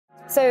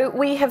So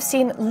we have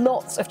seen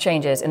lots of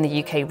changes in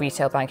the UK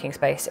retail banking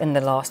space in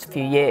the last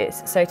few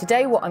years. So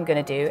today what I'm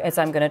going to do is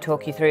I'm going to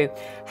talk you through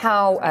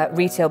how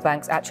retail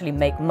banks actually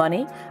make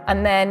money,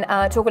 and then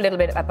talk a little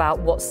bit about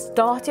what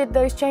started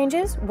those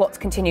changes, what's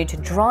continued to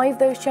drive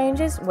those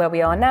changes, where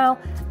we are now,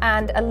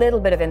 and a little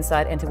bit of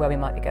insight into where we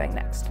might be going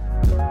next.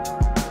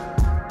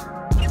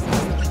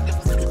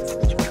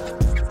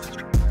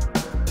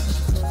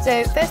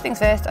 So first things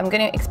first, I'm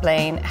going to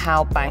explain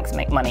how banks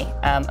make money,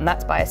 and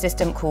that's by a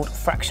system called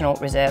fractional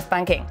reserve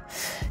banking.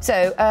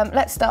 So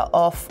let's start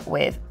off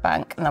with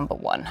bank number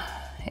one.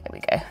 Here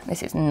we go.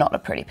 This is not a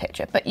pretty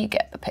picture, but you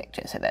get the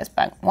picture. So there's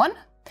bank one.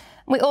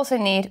 We also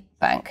need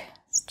bank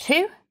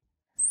two,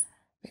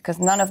 because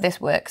none of this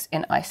works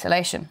in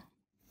isolation.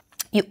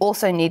 You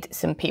also need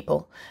some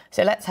people.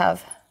 So let's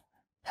have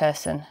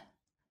person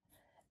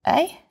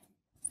A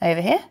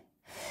over here.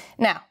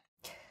 Now,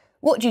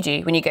 what do you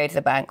do when you go to the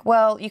bank?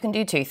 Well, you can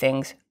do two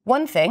things.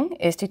 One thing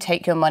is to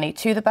take your money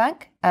to the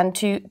bank and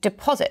to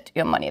deposit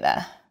your money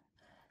there.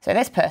 So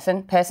this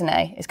person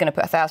A, is going to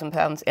put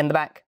 £1,000 in the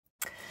bank.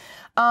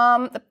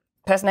 The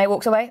person A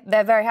walks away.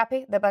 They're very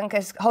happy. The bank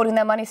is holding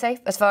their money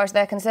safe as far as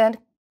they're concerned.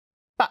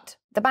 But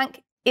the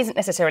bank isn't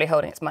necessarily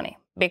holding its money,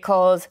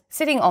 because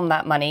sitting on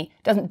that money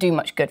doesn't do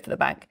much good for the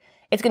bank.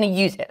 It's going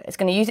to use it. It's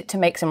going to use it to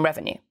make some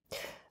revenue.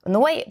 And the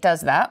way it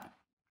does that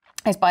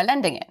is by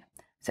lending it.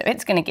 So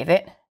it's going to give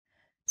it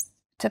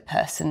to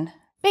person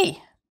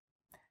B.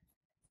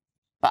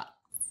 But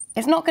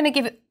it's not going to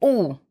give it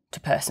all to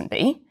person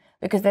B,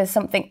 because there's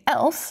something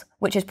else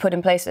which is put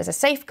in place as a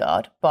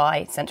safeguard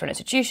by central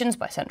institutions,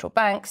 by central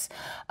banks,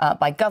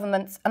 by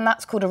governments, and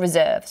that's called a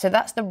reserve. So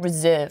that's the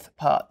reserve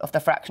part of the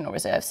fractional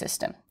reserve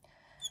system.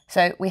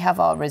 So we have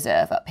our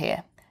reserve up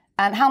here.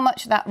 And how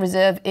much that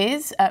reserve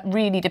is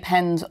really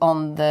depends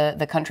on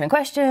the country in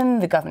question,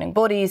 the governing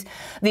bodies,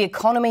 the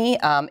economy.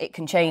 It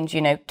can change,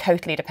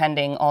 totally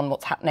depending on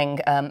what's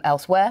happening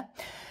elsewhere.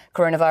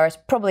 Coronavirus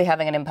probably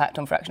having an impact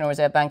on fractional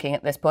reserve banking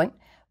at this point.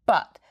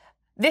 But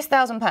this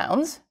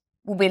 £1,000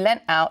 will be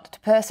lent out to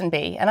person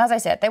B. And as I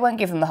said, they won't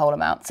give them the whole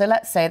amount. So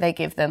let's say they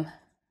give them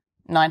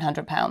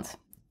 £900.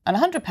 And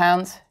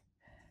 £100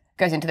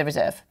 goes into the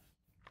reserve.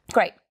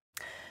 Great.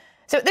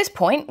 So at this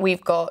point,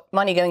 we've got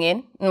money going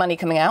in, money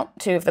coming out,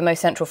 two of the most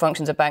central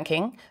functions of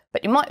banking,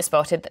 but you might have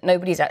spotted that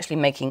nobody's actually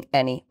making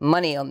any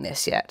money on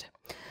this yet.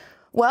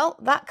 Well,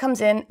 that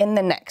comes in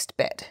the next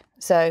bit.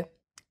 So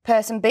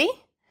person B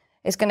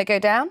is going to go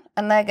down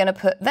and they're going to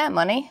put their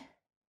money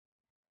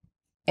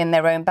in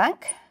their own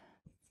bank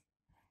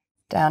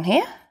down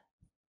here.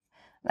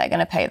 They're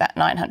going to pay that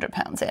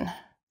 £900 in.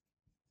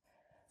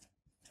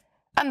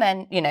 And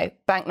then,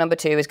 bank number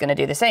two is going to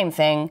do the same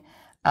thing.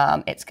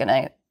 It's going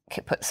to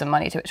put some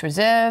money to its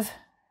reserve.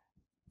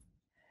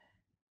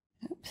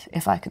 Oops,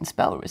 if I can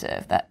spell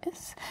reserve, that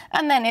is.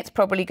 And then it's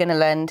probably going to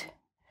lend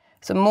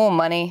some more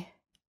money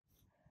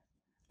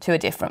to a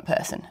different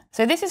person.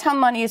 So this is how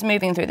money is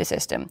moving through the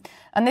system.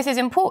 And this is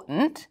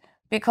important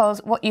because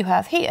what you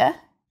have here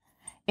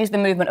is the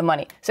movement of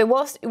money. So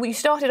whilst we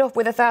started off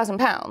with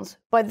 £1,000,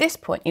 by this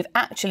point you've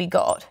actually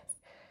got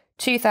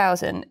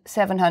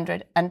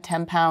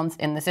 £2,710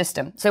 in the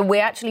system. So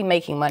we're actually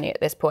making money at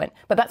this point,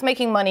 but that's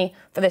making money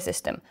for the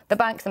system. The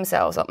banks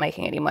themselves aren't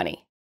making any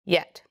money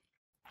yet.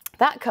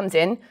 That comes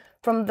in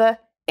from the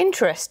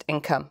interest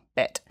income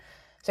bit.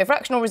 So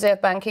fractional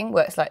reserve banking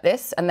works like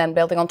this, and then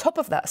building on top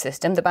of that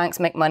system, the banks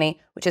make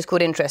money, which is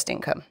called interest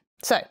income.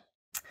 So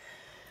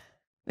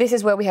this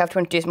is where we have to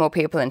introduce more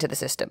people into the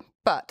system.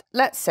 But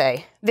let's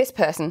say this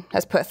person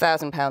has put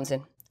 £1,000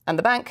 in, and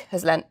the bank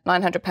has lent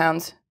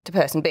 £900 to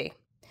person B.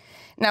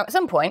 Now, at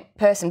some point,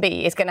 person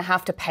B is going to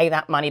have to pay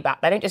that money back.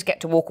 They don't just get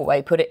to walk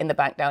away, put it in the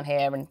bank down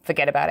here and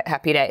forget about it,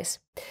 happy days.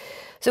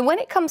 So when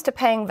it comes to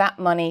paying that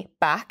money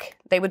back,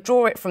 they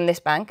withdraw it from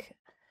this bank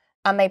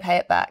and they pay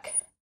it back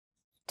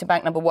to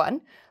bank number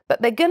one,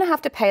 but they're going to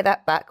have to pay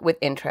that back with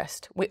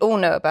interest. We all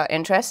know about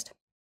interest.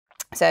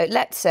 So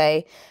let's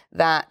say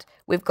that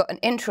we've got a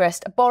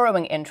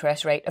borrowing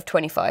interest rate of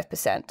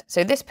 25%.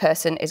 So this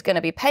person is going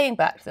to be paying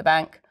back to the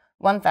bank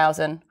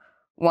 £1,225.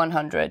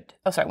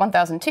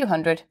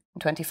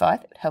 It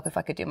would help if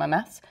I could do my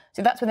maths.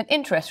 So that's with an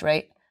interest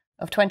rate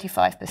of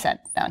 25%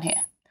 down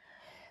here.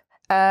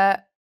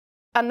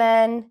 And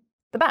then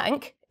the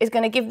bank is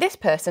going to give this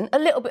person a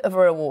little bit of a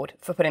reward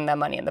for putting their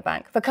money in the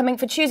bank, for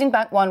choosing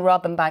bank one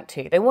rather than bank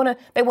two. They want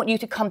you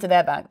to come to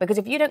their bank, because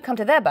if you don't come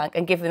to their bank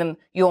and give them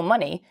your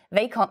money,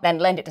 they can't then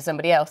lend it to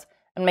somebody else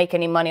and make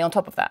any money on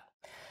top of that.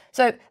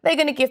 So they're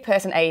going to give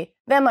person A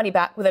their money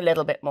back with a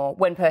little bit more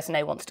when person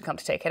A wants to come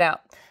to take it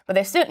out. But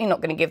they're certainly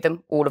not going to give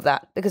them all of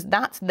that, because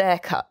that's their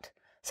cut.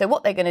 So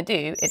what they're going to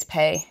do is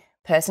pay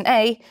person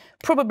A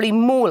probably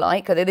more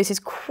like, although this is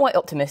quite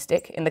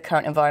optimistic in the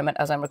current environment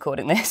as I'm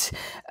recording this,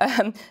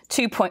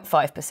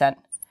 2.5%.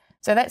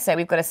 So let's say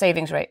we've got a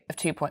savings rate of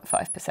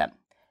 2.5%.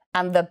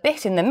 And the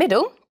bit in the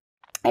middle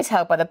is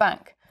held by the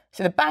bank.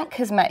 So the bank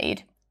has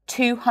made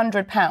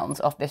 £200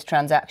 off this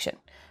transaction,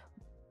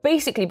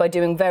 basically by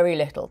doing very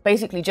little,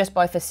 basically just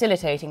by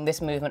facilitating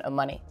this movement of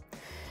money.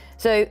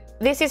 So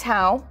this is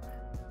how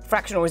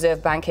fractional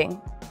reserve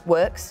banking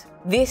works.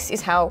 This is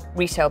how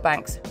retail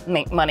banks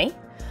make money.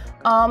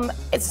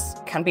 It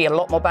can be a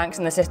lot more banks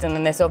in the system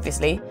than this,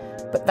 obviously,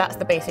 but that's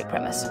the basic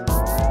premise.